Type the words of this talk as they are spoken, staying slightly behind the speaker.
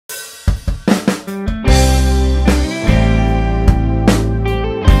It's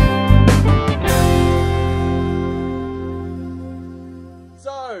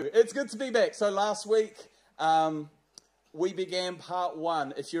good to be back. So last week we began part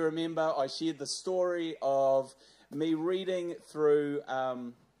one. If you remember, I shared the story of me reading through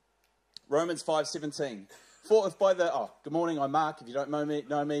Romans 5:17. Good morning, I'm Mark. If you don't know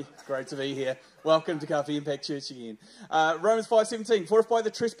me, great to be here. Welcome to Kapiti Impact Church again. Romans 5:17. For if by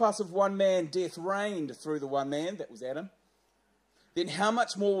the trespass of one man death reigned through the one man, that was Adam, then how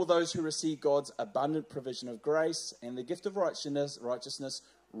much more will those who receive God's abundant provision of grace and the gift of righteousness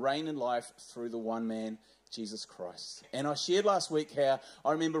reign in life through the one man, Jesus Christ? And I shared last week how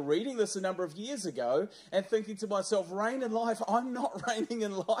I remember reading this a number of years ago and thinking to myself, reign in life? I'm not reigning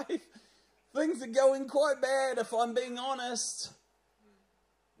in life. Things are going quite bad, if I'm being honest.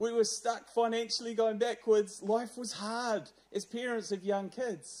 We were stuck financially going backwards. Life was hard as parents of young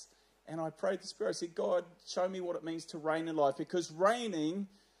kids. And I prayed to Spirit. I said, God, show me what it means to reign in life. Because reigning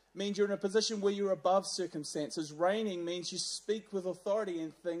means you're in a position where you're above circumstances. Reigning means you speak with authority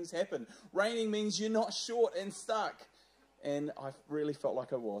and things happen. Reigning means you're not short and stuck. And I really felt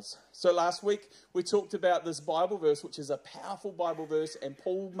like I was. So last week we talked about this Bible verse, which is a powerful Bible verse. And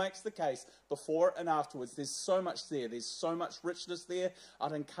Paul makes the case before and afterwards. There's so much there. There's so much richness there.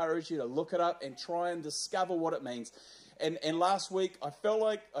 I'd encourage you to look it up and try and discover what it means. And last week, I felt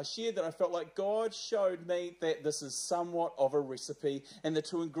like God showed me that this is somewhat of a recipe. And the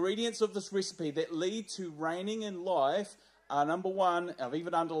two ingredients of this recipe that lead to reigning in life are, number one, I've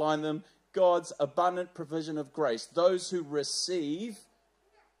even underlined them, God's abundant provision of grace. Those who receive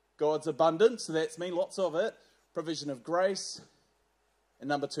God's abundance, so that's me, lots of it, provision of grace. And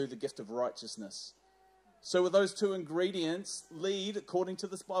number two, the gift of righteousness. So with those two ingredients lead, according to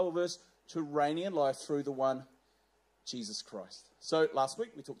this Bible verse, to reigning in life through the one Jesus Christ. So last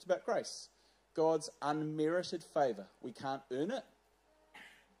week we talked about grace. God's unmerited favor. We can't earn it.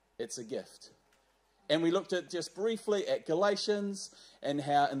 It's a gift. And we looked at just briefly at Galatians and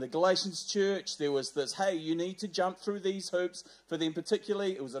how in the Galatians church there was this, hey, you need to jump through these hoops. For them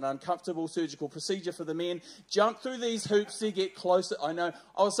particularly, it was an uncomfortable surgical procedure for the men. Jump through these hoops to get closer. I know,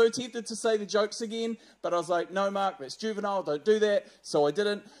 I was so tempted to say the jokes again, but I was like, no, Mark, that's juvenile, don't do that. So I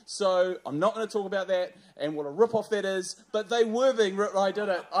didn't. So I'm not going to talk about that and what a rip-off that is. But they were being ripped. I did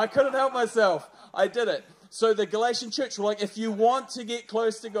it. I couldn't help myself. I did it. So the Galatian church were like, if you want to get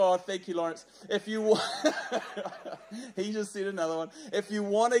close to God, thank you, Lawrence. If you want, he just said another one. If you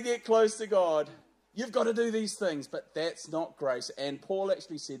want to get close to God, you've got to do these things. But that's not grace. And Paul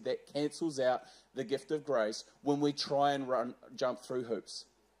actually said that cancels out the gift of grace when we try and jump through hoops.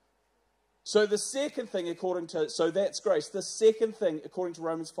 So the second thing, so that's grace. The second thing, according to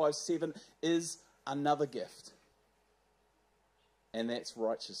Romans 5:7, is another gift. And that's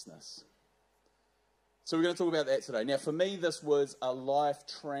righteousness. So we're going to talk about that today. Now, for me, this was a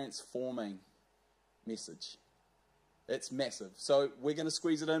life-transforming message. It's massive. So we're going to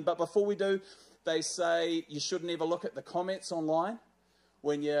squeeze it in. But before we do, they say you shouldn't ever look at the comments online.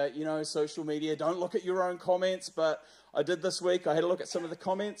 When you're, social media, don't look at your own comments. But I did this week. I had a look at some of the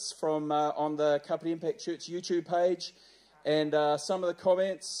comments from on the Kapiti Impact Church YouTube page. And some of the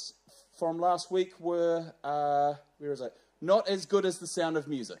comments from last week were, where is it? Not as good as the Sound of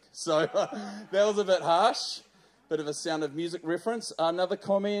Music. So that was a bit harsh. Bit of a Sound of Music reference. Another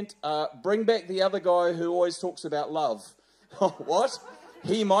comment, bring back the other guy who always talks about love. What?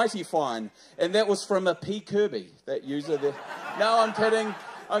 He mighty fine. And that was from a P. Kirby, that user there. No, I'm kidding.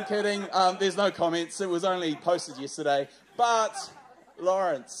 I'm kidding. There's no comments. It was only posted yesterday. But,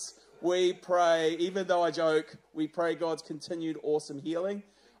 Lawrence, we pray, even though I joke, we pray God's continued awesome healing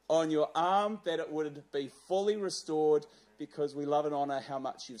on your arm, that it would be fully restored, because we love and honour how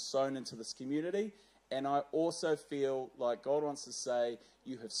much you've sown into this community. And I also feel like God wants to say,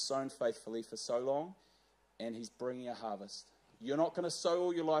 you have sown faithfully for so long, and he's bringing a harvest. You're not going to sow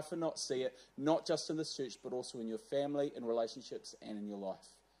all your life and not see it, not just in this church, but also in your family, in relationships, and in your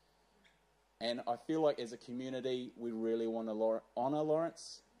life. And I feel like as a community, we really want to honour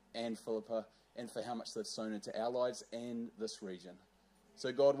Lawrence and Philippa, and for how much they've sown into our lives and this region.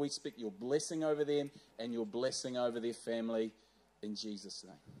 So God, we speak your blessing over them and your blessing over their family in Jesus'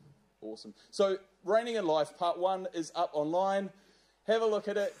 name. Awesome. So Reigning in Life, part 1 is up online. Have a look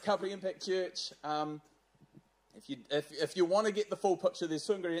at it, Kapiti Impact Church. If you want to get the full picture, there's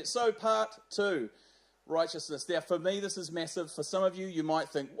 2 ingredients. So part 2, righteousness. Now for me, this is massive. For some of you, you might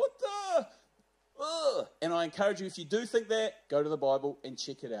think, what the? Ugh. And I encourage you, if you do think that, go to the Bible and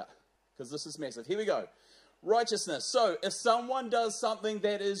check it out, because this is massive. Here we go. Righteousness. So if someone does something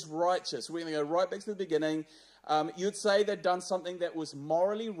that is righteous, we're going to go right back to the beginning. You'd say they'd done something that was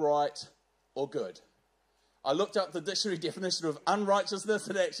morally right or good? I looked up the dictionary definition of unrighteousness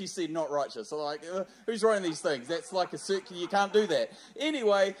and it actually said not righteous. So like, who's writing these things? That's like a circular, you can't do that.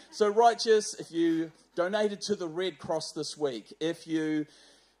 Anyway, so righteous, if you donated to the Red Cross this week, if you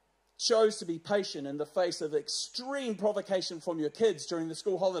chose to be patient in the face of extreme provocation from your kids during the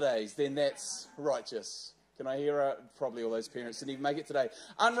school holidays, then that's righteous. Can I hear probably all those parents didn't even make it today.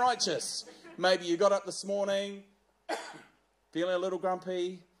 Unrighteous. Maybe you got up this morning feeling a little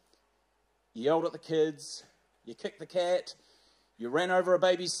grumpy, you yelled at the kids, you kicked the cat, you ran over a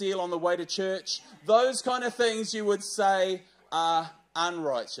baby seal on the way to church. Those kind of things you would say are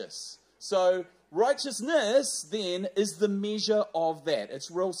unrighteous. So righteousness then is the measure of that.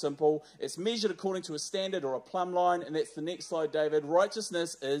 It's real simple. It's measured according to a standard or a plumb line, and that's the next slide, David.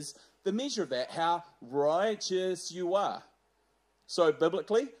 Righteousness is the measure of that, how righteous you are. So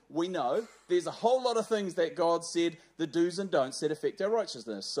biblically, we know there's a whole lot of things that God said, the do's and don'ts that affect our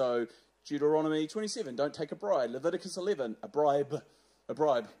righteousness. So Deuteronomy 27, don't take a bride. Leviticus 11, a bribe,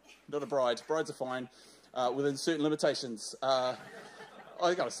 not a bride. Brides are fine within certain limitations. I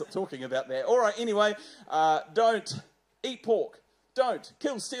got to stop talking about that. All right, anyway, don't eat pork. Don't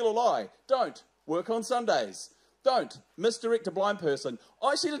kill, steal, or lie. Don't work on Sundays. Don't misdirect a blind person.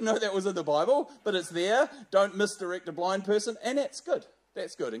 I actually didn't know that was in the Bible, but it's there. Don't misdirect a blind person, and that's good.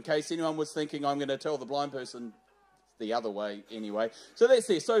 That's good, in case anyone was thinking I'm going to tell the blind person the other way anyway. So that's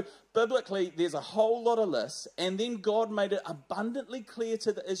there. So biblically, there's a whole lot of lists, and then God made it abundantly clear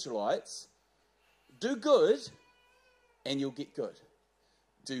to the Israelites, do good, and you'll get good.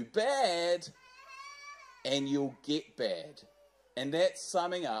 Do bad, and you'll get bad. And that's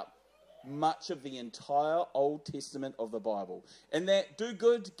summing up much of the entire Old Testament of the Bible. And that do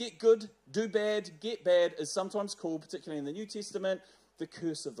good, do bad, get bad is sometimes called, particularly in the New Testament, the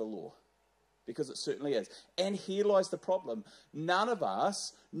curse of the law. Because it certainly is. And here lies the problem. None of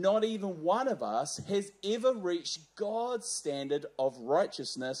us, not even one of us, has ever reached God's standard of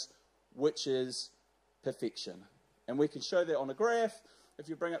righteousness, which is perfection. And we can show that on a graph. If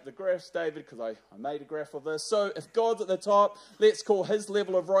you bring up the graphs, David, because I made a graph of this. So if God's at the top, let's call his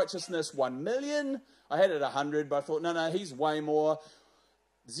level of righteousness 1 million. I had it 100, but I thought, no, he's way more.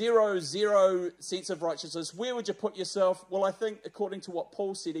 Zero sense of righteousness. Where would you put yourself? Well, I think according to what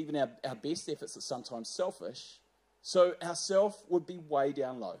Paul said, even our best efforts are sometimes selfish. So our self would be way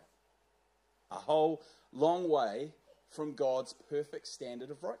down low. A whole long way from God's perfect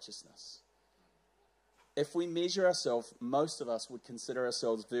standard of righteousness. If we measure ourselves, most of us would consider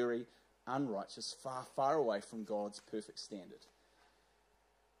ourselves very unrighteous, far, far away from God's perfect standard.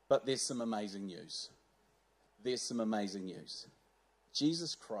 But there's some amazing news.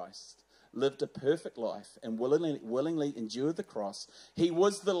 Jesus Christ lived a perfect life and willingly endured the cross. He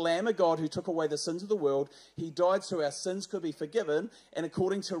was the Lamb of God who took away the sins of the world. He died so our sins could be forgiven. And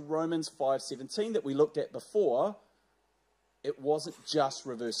according to Romans 5:17 that we looked at before, it wasn't just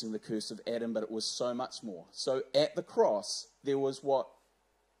reversing the curse of Adam, but it was so much more. So at the cross, there was what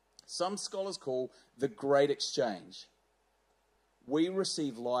some scholars call the great exchange. We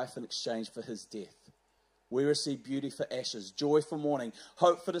receive life in exchange for his death. We receive beauty for ashes, joy for mourning,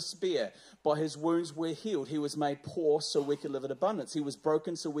 hope for despair. By his wounds we're healed. He was made poor so we could live in abundance. He was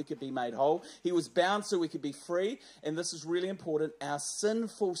broken so we could be made whole. He was bound so we could be free. And this is really important. Our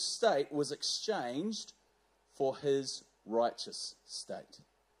sinful state was exchanged for his righteous state.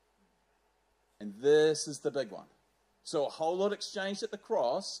 And this is the big one. So a whole lot exchanged at the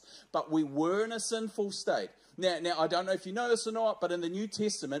cross, but we were in a sinful state. Now, I don't know if you know this or not, but in the New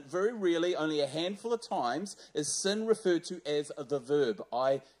Testament, very rarely, only a handful of times, is sin referred to as the verb.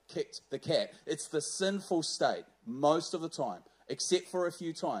 I kicked the cat. It's the sinful state most of the time, except for a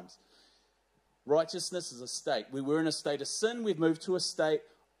few times. Righteousness is a state. We were in a state of sin. We've moved to a state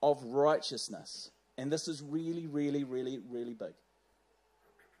of righteousness. And this is really, really, really, really big.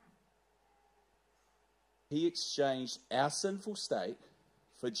 He exchanged our sinful state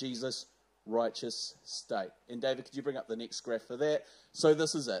for Jesus' righteous state. And David, could you bring up the next graph for that? So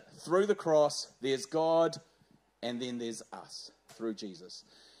this is it. Through the cross, there's God, and then there's us through Jesus.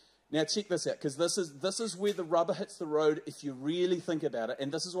 Now check this out, because this is where the rubber hits the road if you really think about it.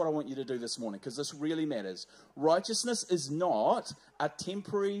 And this is what I want you to do this morning, because this really matters. Righteousness is not a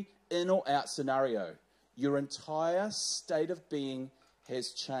temporary in or out scenario. Your entire state of being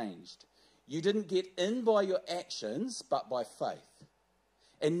has changed. You didn't get in by your actions, but by faith.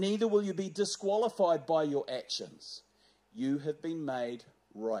 And neither will you be disqualified by your actions. You have been made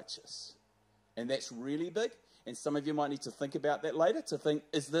righteous. And that's really big. And some of you might need to think about that later, to think,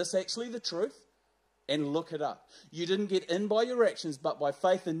 is this actually the truth? and look it up. You didn't get in by your actions, but by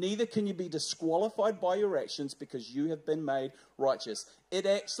faith, and neither can you be disqualified by your actions because you have been made righteous. It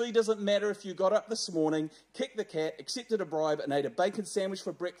actually doesn't matter if you got up this morning, kicked the cat, accepted a bribe, and ate a bacon sandwich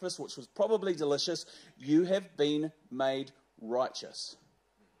for breakfast, which was probably delicious. You have been made righteous.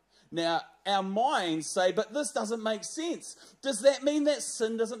 Now, our minds say, but this doesn't make sense. Does that mean that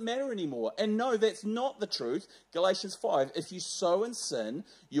sin doesn't matter anymore? And no, that's not the truth. Galatians 5, if you sow in sin,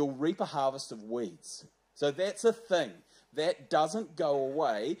 you'll reap a harvest of weeds. So that's a thing. That doesn't go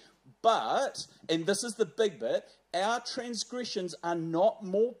away. But, and this is the big bit, our transgressions are not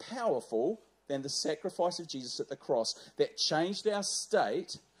more powerful than the sacrifice of Jesus at the cross that changed our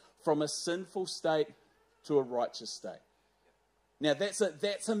state from a sinful state to a righteous state. Now, that's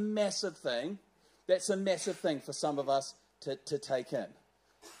a massive thing. That's a massive thing for some of us to take in.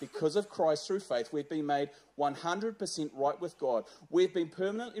 Because of Christ through faith, we've been made 100% right with God. We've been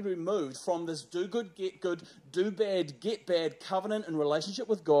permanently removed from this do good, get good, do bad, get bad covenant and relationship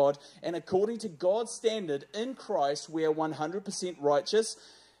with God. And according to God's standard in Christ, we are 100% righteous.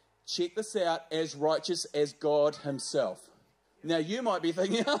 Check this out, as righteous as God himself. Now, you might be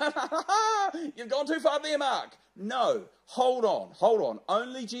thinking, you've gone too far there, Mark. No, hold on.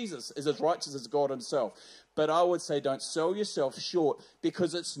 Only Jesus is as righteous as God himself. But I would say don't sell yourself short,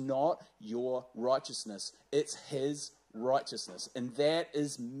 because it's not your righteousness. It's his righteousness. And that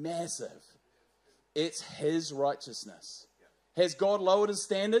is massive. It's his righteousness. Has God lowered his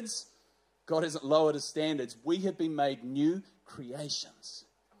standards? God hasn't lowered his standards. We have been made new creations.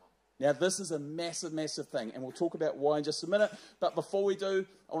 Now, this is a massive, massive thing, and we'll talk about why in just a minute. But before we do,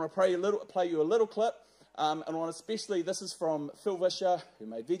 I want to play you a little clip. And I want especially, this is from Phil Vischer, who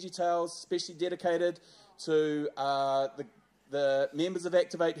made VeggieTales, especially dedicated to the members of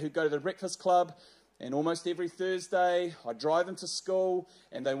Activate who go to the Breakfast Club. And almost every Thursday, I drive them to school,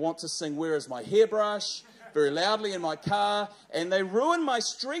 and they want to sing Where Is My Hairbrush very loudly in my car, and they ruin my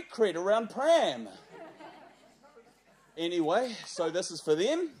street cred around Pram. Anyway, so this is for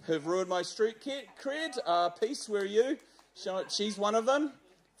them who've ruined my street cred. Peace, where are you? She's one of them.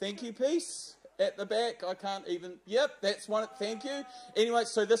 Thank you, Peace. At the back, I can't even... Yep, that's one. Thank you. Anyway,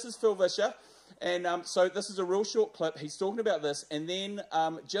 so this is Phil Vischer. And so this is a real short clip. He's talking about this. And then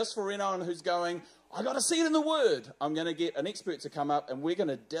just for anyone who's going, I got to see it in the Word, I'm going to get an expert to come up, and we're going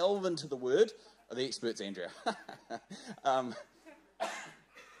to delve into the Word. Oh, the expert's Andrea.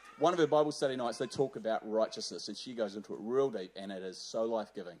 One of her Bible study nights, they talk about righteousness, and she goes into it real deep, and it is so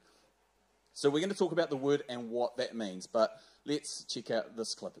life-giving. So we're going to talk about the Word and what that means, but let's check out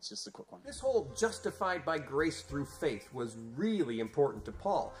this clip. It's just a quick one. This whole justified by grace through faith was really important to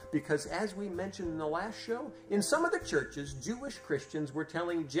Paul, because as we mentioned in the last show, in some of the churches, Jewish Christians were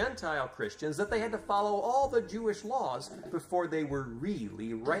telling Gentile Christians that they had to follow all the Jewish laws before they were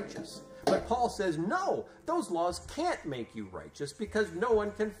really righteous. But Paul says, no, those laws can't make you righteous because no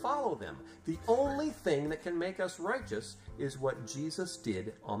one can follow them. The only thing that can make us righteous is what Jesus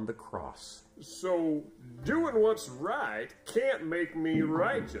did on the cross. So, doing what's right can't make me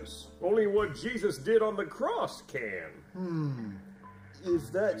righteous. Only what Jesus did on the cross can.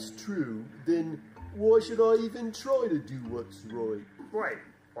 If that's true, then why should I even try to do what's right? Wait,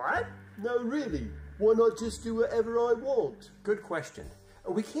 what? No, really. Why not just do whatever I want? Good question.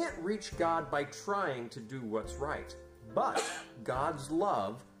 We can't reach God by trying to do what's right. But God's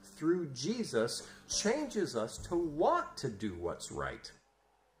love through Jesus changes us to want to do what's right.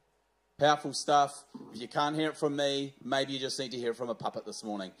 Powerful stuff. If you can't hear it from me, maybe you just need to hear it from a puppet this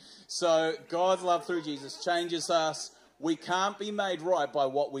morning. So God's love through Jesus changes us. We can't be made right by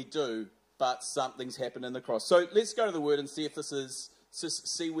what we do, but something's happened in the cross. So let's go to the Word and see if this is,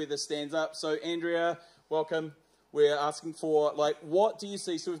 see where this stands up. So Andrea, welcome. We're asking for, what do you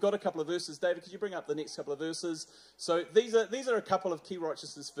see? So we've got a couple of verses. David, could you bring up the next couple of verses? So these are a couple of key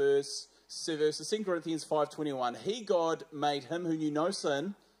righteousness verses. 2 Corinthians 5:21. He, God, made him who knew no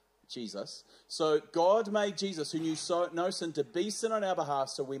sin, Jesus. So God made Jesus, who knew no sin, to be sin on our behalf,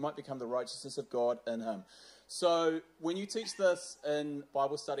 so we might become the righteousness of God in him. So when you teach this in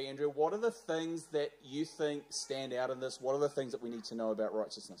Bible study, Andrea, what are the things that you think stand out in this? What are the things that we need to know about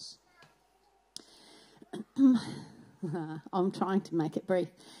righteousness? I'm trying to make it brief.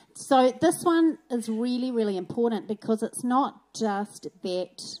 So this one is really, really important, because it's not just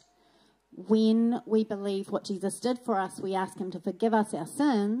that when we believe what Jesus did for us, we ask him to forgive us our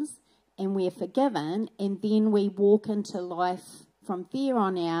sins, and we're forgiven, and then we walk into life from there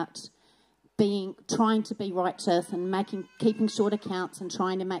on out trying to be righteous and keeping short accounts and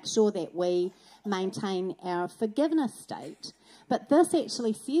trying to make sure that we maintain our forgiveness state. But this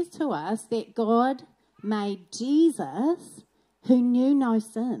actually says to us that God made Jesus, who knew no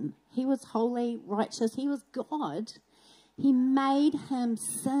sin. He was holy, righteous. He was God. He made him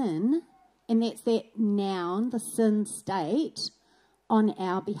sin, and that's that noun, the sin state, on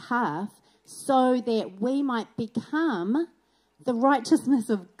our behalf, so that we might become the righteousness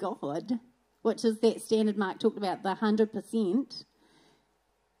of God, which is that standard Mark talked about, the 100%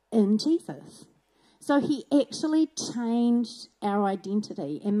 in Jesus. So he actually changed our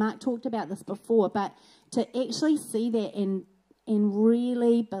identity. And Mark talked about this before, but to actually see that and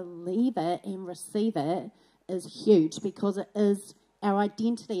really believe it and receive it is huge, because it is our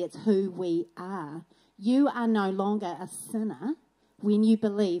identity. It's who we are. You are no longer a sinner when you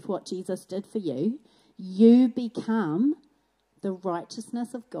believe what Jesus did for you. You become the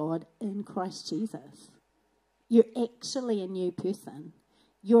righteousness of God in Christ Jesus. You're actually a new person.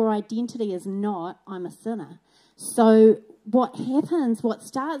 Your identity is not, I'm a sinner. So what happens, what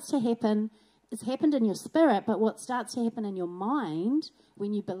starts to happen, it's happened in your spirit, but what starts to happen in your mind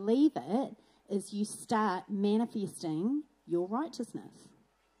when you believe it is you start manifesting your righteousness.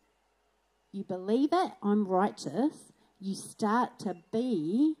 You believe it, I'm righteous, you start to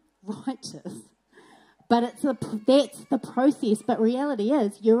be righteous. But that's the process, but reality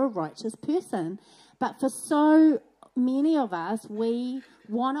is you're a righteous person. But for so many of us, we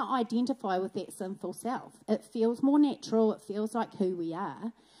want to identify with that sinful self. It feels more natural, it feels like who we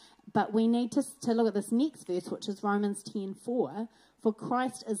are. But we need to look at this next verse, which is Romans 10:4. For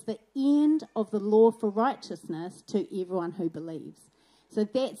Christ is the end of the law for righteousness to everyone who believes. So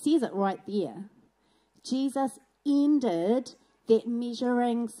that says it right there. Jesus ended that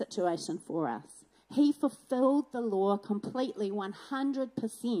measuring situation for us. He fulfilled the law completely,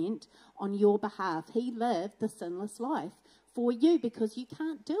 100% on your behalf. He lived the sinless life for you because you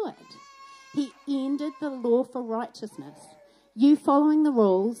can't do it. He ended the law for righteousness. You following the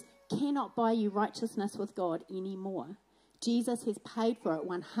rules cannot buy you righteousness with God anymore. Jesus has paid for it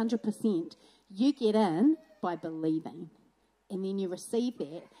 100%. You get in by believing. And then you receive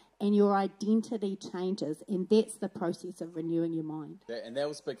that, and your identity changes. And that's the process of renewing your mind. And that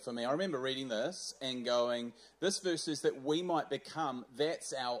was big for me. I remember reading this and going, this verse says that we might become,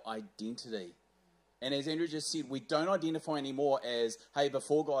 that's our identity. And as Andrea just said, we don't identify anymore as, hey,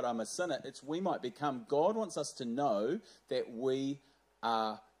 before God, I'm a sinner. It's we might become. God wants us to know that we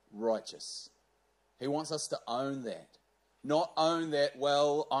are righteous. He wants us to own that. Not own that,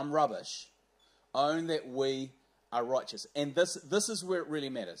 well, I'm rubbish. Own that we are righteous. And this is where it really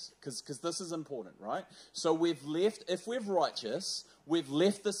matters, because this is important, right? So we've left, if we're righteous, we've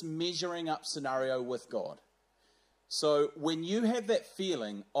left this measuring up scenario with God. So when you have that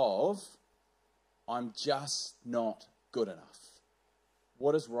feeling of, I'm just not good enough,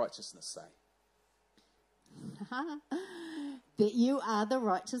 what does righteousness say? That you are the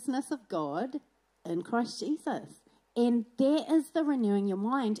righteousness of God in Christ Jesus. And that is the renewing your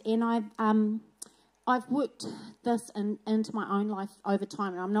mind. And I've worked this into my own life over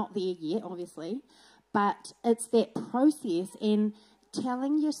time, and I'm not there yet, obviously, but it's that process and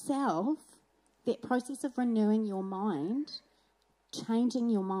telling yourself, that process of renewing your mind, changing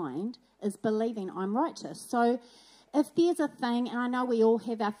your mind, is believing I'm righteous. So if there's a thing, and I know we all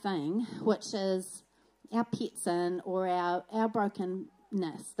have our thing, which is our pet sin or our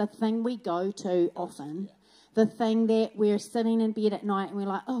brokenness, the thing we go to often, the thing that we're sitting in bed at night and we're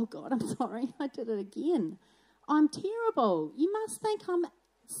like, oh God, I'm sorry, I did it again. I'm terrible. You must think I'm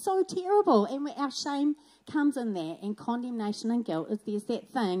so terrible. And our shame comes in there, and condemnation and guilt, if there's that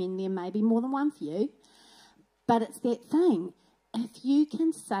thing, and there may be more than one for you, but it's that thing. If you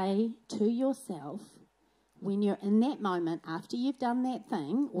can say to yourself, when you're in that moment, after you've done that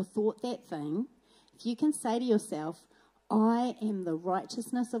thing or thought that thing, if you can say to yourself, I am the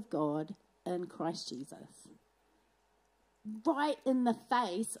righteousness of God in Christ Jesus. Right in the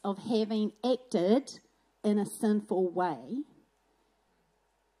face of having acted in a sinful way,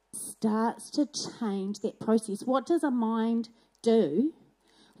 starts to change that process. What does a mind do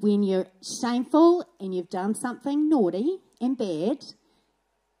when you're shameful and you've done something naughty and bad,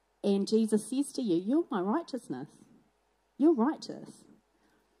 and Jesus says to you, you're my righteousness. You're righteous.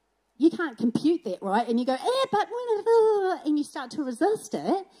 You can't compute that, right? And you go, but and you start to resist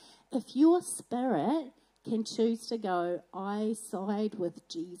it. If your spirit can choose to go, I side with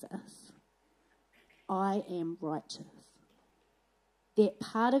Jesus. I am righteous. That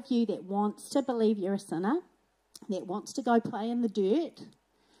part of you that wants to believe you're a sinner, that wants to go play in the dirt,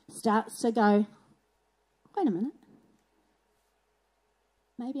 starts to go, wait a minute.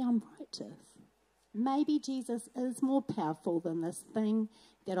 Maybe I'm righteous. Maybe Jesus is more powerful than this thing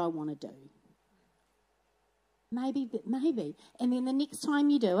that I want to do. Maybe. And then the next time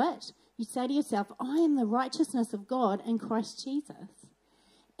you do it, you say to yourself, I am the righteousness of God in Christ Jesus.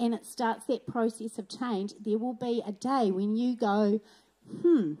 and it starts that process of change, there will be a day when you go,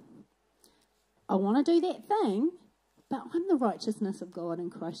 I want to do that thing, but I'm the righteousness of God in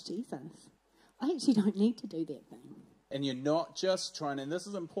Christ Jesus. I actually don't need to do that thing. And you're not just trying, and this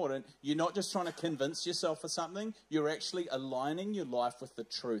is important, you're not just trying to convince yourself of something, you're actually aligning your life with the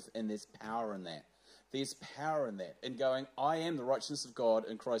truth, and there's power in that. There's power in that, in going, I am the righteousness of God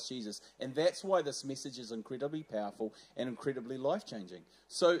in Christ Jesus. And that's why this message is incredibly powerful and incredibly life-changing.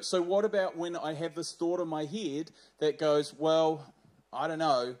 So what about when I have this thought in my head that goes, well, I don't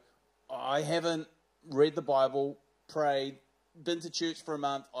know, I haven't read the Bible, prayed, been to church for a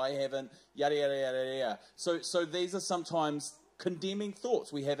month, I haven't, yada, yada, yada, yada. So these are sometimes condemning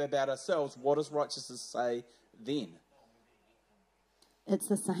thoughts we have about ourselves. What does righteousness say then? It's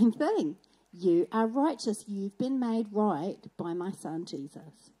the same thing. You are righteous. You've been made right by my son,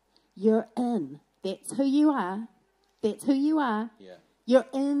 Jesus. You're in. That's who you are. That's who you are. Yeah. You're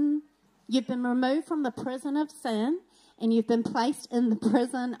in. You've been removed from the prison of sin, and you've been placed in the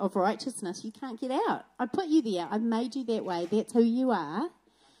prison of righteousness. You can't get out. I put you there. I've made you that way. That's who you are.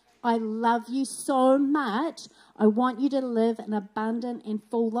 I love you so much. I want you to live an abundant and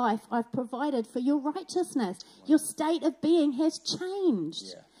full life. I've provided for your righteousness. Your state of being has changed.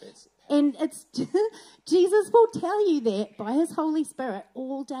 Yeah, and it's Jesus will tell you that by his Holy Spirit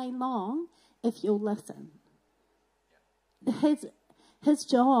all day long if you'll listen. His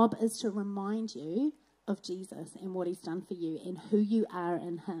job is to remind you of Jesus and what he's done for you and who you are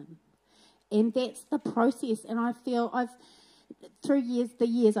in him. And that's the process. And I feel through the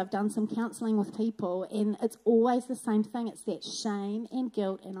years I've done some counselling with people, and it's always the same thing. It's that shame and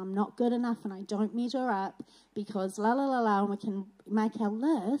guilt, and I'm not good enough and I don't measure up because and we can make our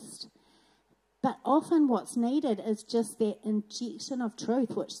list. But often what's needed is just that injection of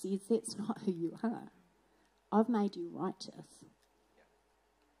truth which says that's not who you are. I've made you righteous.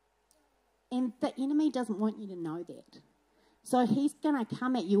 And the enemy doesn't want you to know that. So he's going to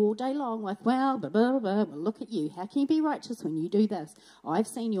come at you all day long with, well, blah, blah, blah, blah, look at you. How can you be righteous when you do this? I've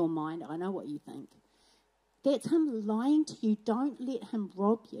seen your mind. I know what you think. That's him lying to you. Don't let him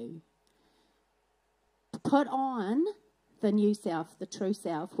rob you. Put on the new self, the true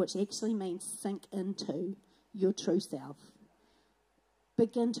self, which actually means sink into your true self.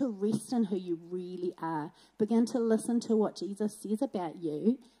 Begin to rest in who you really are. Begin to listen to what Jesus says about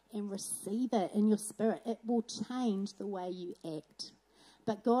you and receive it in your spirit. It will change the way you act.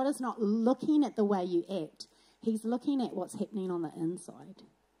 But God is not looking at the way you act. He's looking at what's happening on the inside.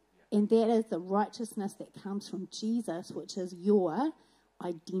 And that is the righteousness that comes from Jesus, which is your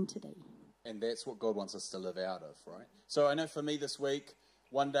identity. And that's what God wants us to live out of, right? So I know for me this week,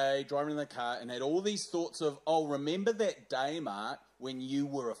 one day driving in the car and had all these thoughts of, oh, remember that day, Mark, when you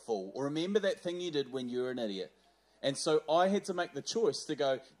were a fool. Or remember that thing you did when you were an idiot. And so I had to make the choice to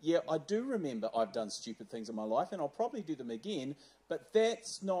go, yeah, I do remember I've done stupid things in my life and I'll probably do them again, but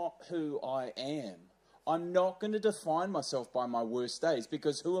that's not who I am. I'm not going to define myself by my worst days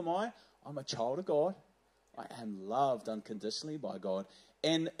because who am I? I'm a child of God. I am loved unconditionally by God.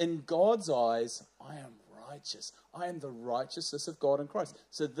 And in God's eyes, I am righteous. I am the righteousness of God in Christ.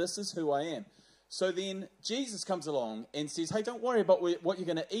 So this is who I am. So then Jesus comes along and says, hey, don't worry about what you're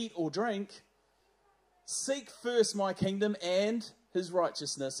going to eat or drink. Seek first my kingdom and his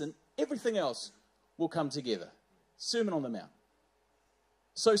righteousness, and everything else will come together. Sermon on the Mount.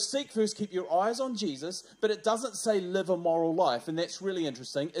 So seek first, keep your eyes on Jesus, but it doesn't say live a moral life, and that's really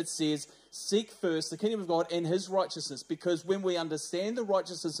interesting. It says seek first the kingdom of God and his righteousness, because when we understand the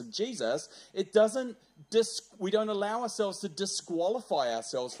righteousness of Jesus, we don't allow ourselves to disqualify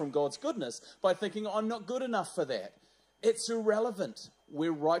ourselves from God's goodness by thinking, I'm not good enough for that. It's irrelevant.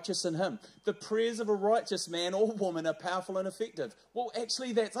 We're righteous in him. The prayers of a righteous man or woman are powerful and effective. Well,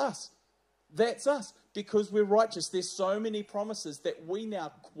 actually, that's us. That's us. Because we're righteous. There's so many promises that we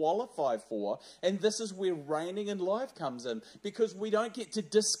now qualify for. And this is where reigning in life comes in. Because we don't get to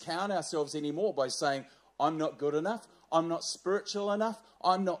discount ourselves anymore by saying, I'm not good enough. I'm not spiritual enough.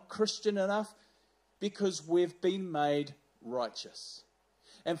 I'm not Christian enough. Because we've been made righteous.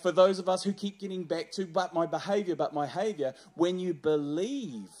 And for those of us who keep getting back to, but my behavior, when you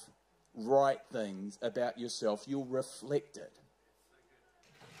believe right things about yourself, you'll reflect it.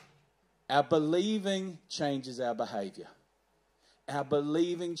 Our believing changes our behavior. Our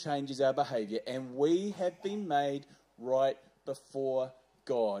believing changes our behavior. And we have been made right before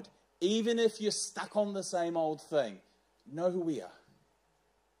God. Even if you're stuck on the same old thing, know who we are.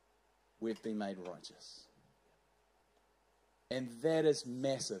 We've been made righteous. And that is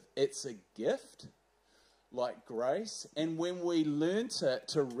massive. It's a gift, like grace. And when we learn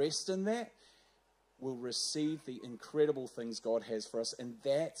to rest in that, will receive the incredible things God has for us, and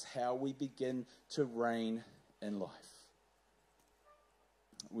that's how we begin to reign in life.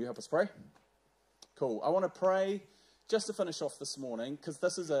 Will you help us pray? Cool. I want to pray just to finish off this morning, because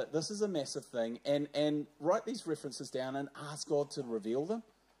this is a massive thing, and write these references down and ask God to reveal them.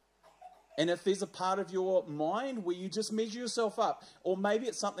 And if there's a part of your mind where you just measure yourself up, or maybe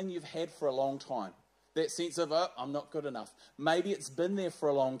it's something you've had for a long time, that sense of, oh, I'm not good enough. Maybe it's been there for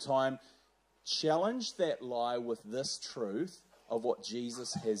a long time. Challenge that lie with this truth of what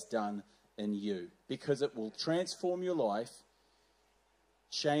Jesus has done in you, because it will transform your life,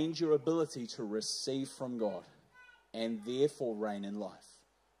 change your ability to receive from God, and therefore reign in life.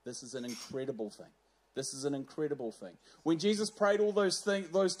 This is an incredible thing. This is an incredible thing. When Jesus prayed all those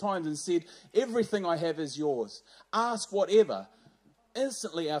times and said, everything I have is yours, ask whatever,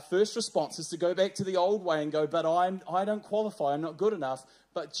 instantly our first response is to go back to the old way and go, but I don't qualify, I'm not good enough.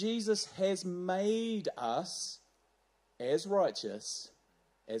 But Jesus has made us as righteous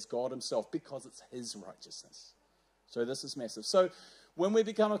as God himself, because it's his righteousness. So this is massive. So when we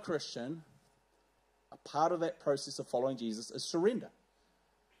become a Christian, a part of that process of following Jesus is surrender.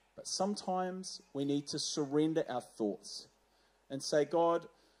 But sometimes we need to surrender our thoughts and say, God,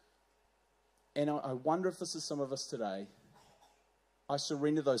 and I wonder if this is some of us today, I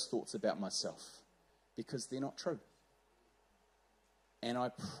surrender those thoughts about myself because they're not true. And I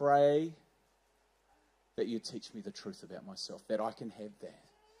pray that you teach me the truth about myself, that I can have that.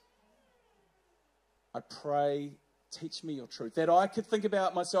 I pray, teach me your truth, that I could think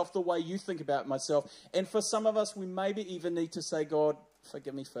about myself the way you think about myself. And for some of us, we maybe even need to say, God,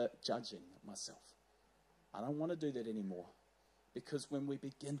 forgive me for judging myself. I don't want to do that anymore. Because when we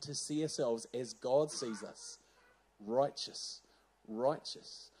begin to see ourselves as God sees us, righteous,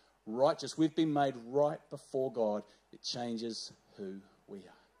 we've been made right before God, it changes who we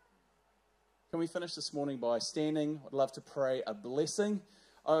are. Can we finish this morning by standing? I'd love to pray a blessing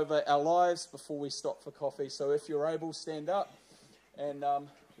over our lives before we stop for coffee. So if you're able, stand up. And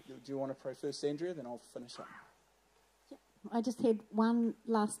do you want to pray first, Andrea? Then I'll finish up. I just had one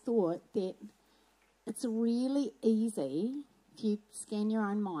last thought, that it's really easy, if you scan your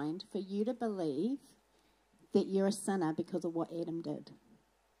own mind, for you to believe that you're a sinner because of what Adam did.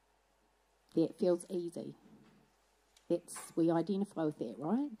 That feels easy. We identify with that,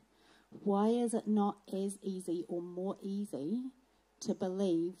 right? Why is it not as easy or more easy to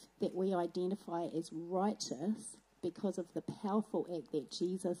believe that we identify as righteous because of the powerful act that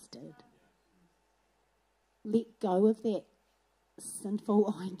Jesus did? Let go of that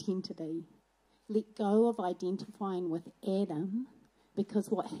sinful identity. Let go of identifying with Adam, because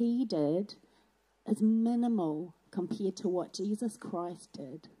what he did is minimal compared to what Jesus Christ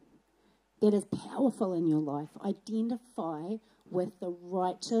did. That is powerful in your life. Identify with the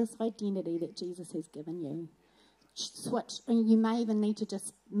righteous identity that Jesus has given you. Switch, and you may even need to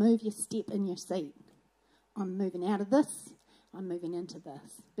just move your step in your seat. I'm moving out of this, I'm moving into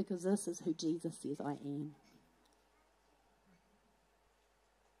this, because this is who Jesus says I am.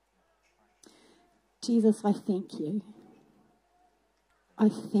 Jesus, I thank you. I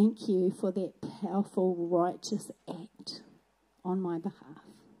thank you for that powerful, righteous act on my behalf.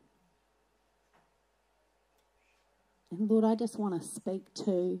 And Lord, I just want to speak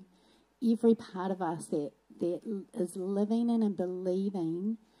to every part of us that is living in and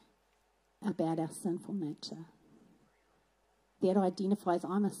believing about our sinful nature. That identifies,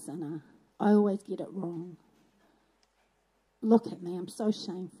 I'm a sinner. I always get it wrong. Look at me, I'm so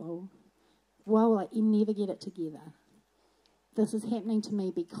shameful. Well, you never get it together. This is happening to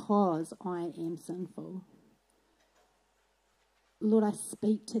me because I am sinful. Lord, I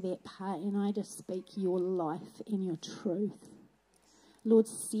speak to that part, and I just speak your life and your truth. Lord,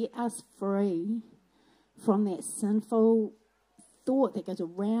 set us free from that sinful thought that goes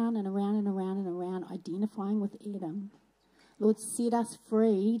around and around and around and around, identifying with Adam. Lord, set us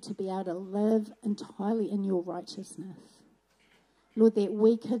free to be able to live entirely in your righteousness. Lord, that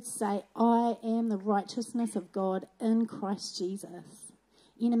we could say, I am the righteousness of God in Christ Jesus.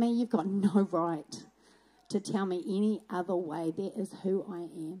 Enemy, you've got no right to tell me any other way. That is who I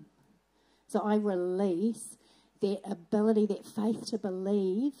am. So I release that ability, that faith to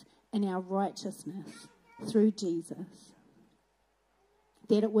believe in our righteousness through Jesus.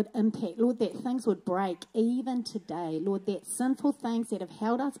 That it would impact, Lord, that things would break even today. Lord, that sinful things that have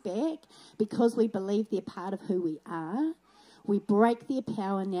held us back because we believe they're part of who we are, we break their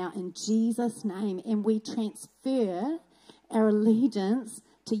power now in Jesus' name, and we transfer our allegiance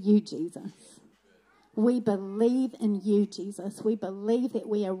to you, Jesus. We believe in you, Jesus. We believe that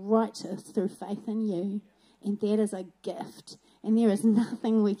we are righteous through faith in you, and that is a gift. And there is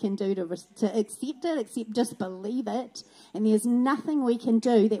nothing we can do to accept it, except just believe it. And there's nothing we can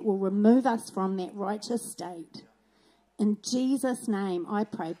do that will remove us from that righteous state. In Jesus' name, I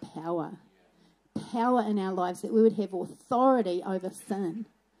pray power. Power in our lives, that we would have authority over sin.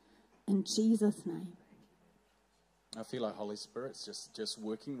 In Jesus' name. I feel like Holy Spirit's just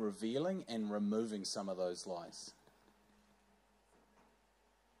working, revealing and removing some of those lies.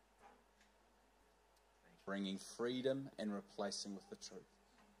 Bringing freedom and replacing with the truth.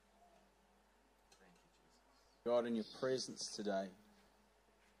 God, in your presence today,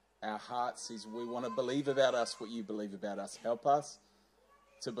 our heart says we want to believe about us what you believe about us. Help us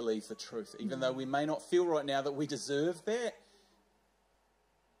to believe the truth. Even though we may not feel right now that we deserve that,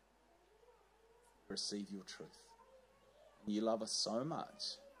 receive your truth. You love us so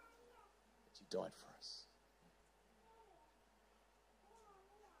much that you died for us.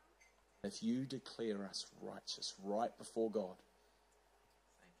 If you declare us righteous right before God,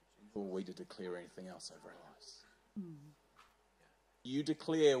 who are we to declare anything else over our lives? You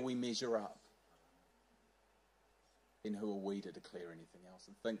declare we measure up, then who are we to declare anything else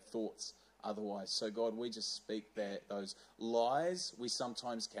and think thoughts otherwise? So God, we just speak that those lies we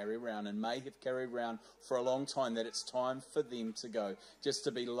sometimes carry around and may have carried around for a long time, that it's time for them to go, just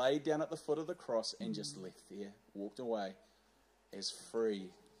to be laid down at the foot of the cross and just left there, walked away as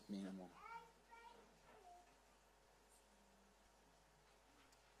free men and women.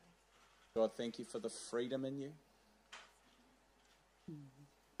 God, thank you for the freedom in you.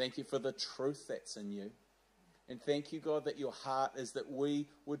 Thank you for the truth that's in you. And thank you, God, that your heart is that we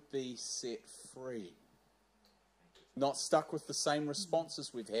would be set free. Not stuck with the same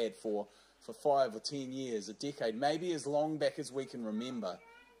responses we've had for 5 or 10 years, a decade, maybe as long back as we can remember.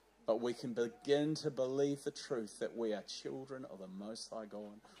 But we can begin to believe the truth that we are children of the Most High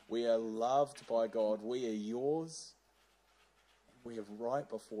God. We are loved by God. We are yours. We are right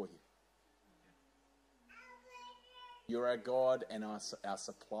before you. You're our God and our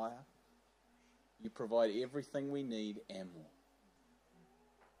supplier. You provide everything we need and more.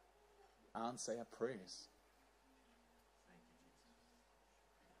 Answer our prayers.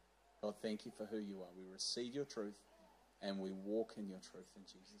 God, thank you for who you are. We receive your truth and we walk in your truth in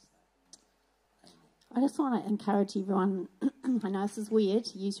Jesus' name. Amen. I just want to encourage everyone, I know this is weird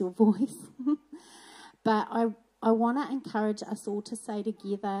to use your voice, but I want to encourage us all to say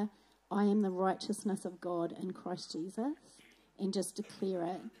together, I am the righteousness of God in Christ Jesus, and just declare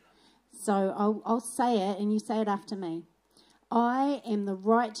it. So I'll say it and you say it after me. I am the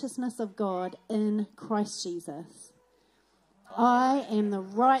righteousness of God in Christ Jesus. I am the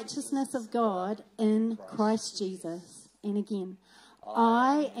righteousness of God in Christ Jesus. And again,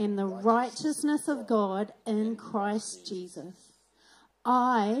 I am the righteousness of God in Christ Jesus.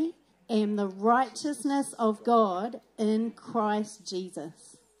 I am the righteousness of God in Christ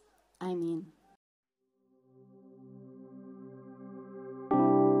Jesus. Amen.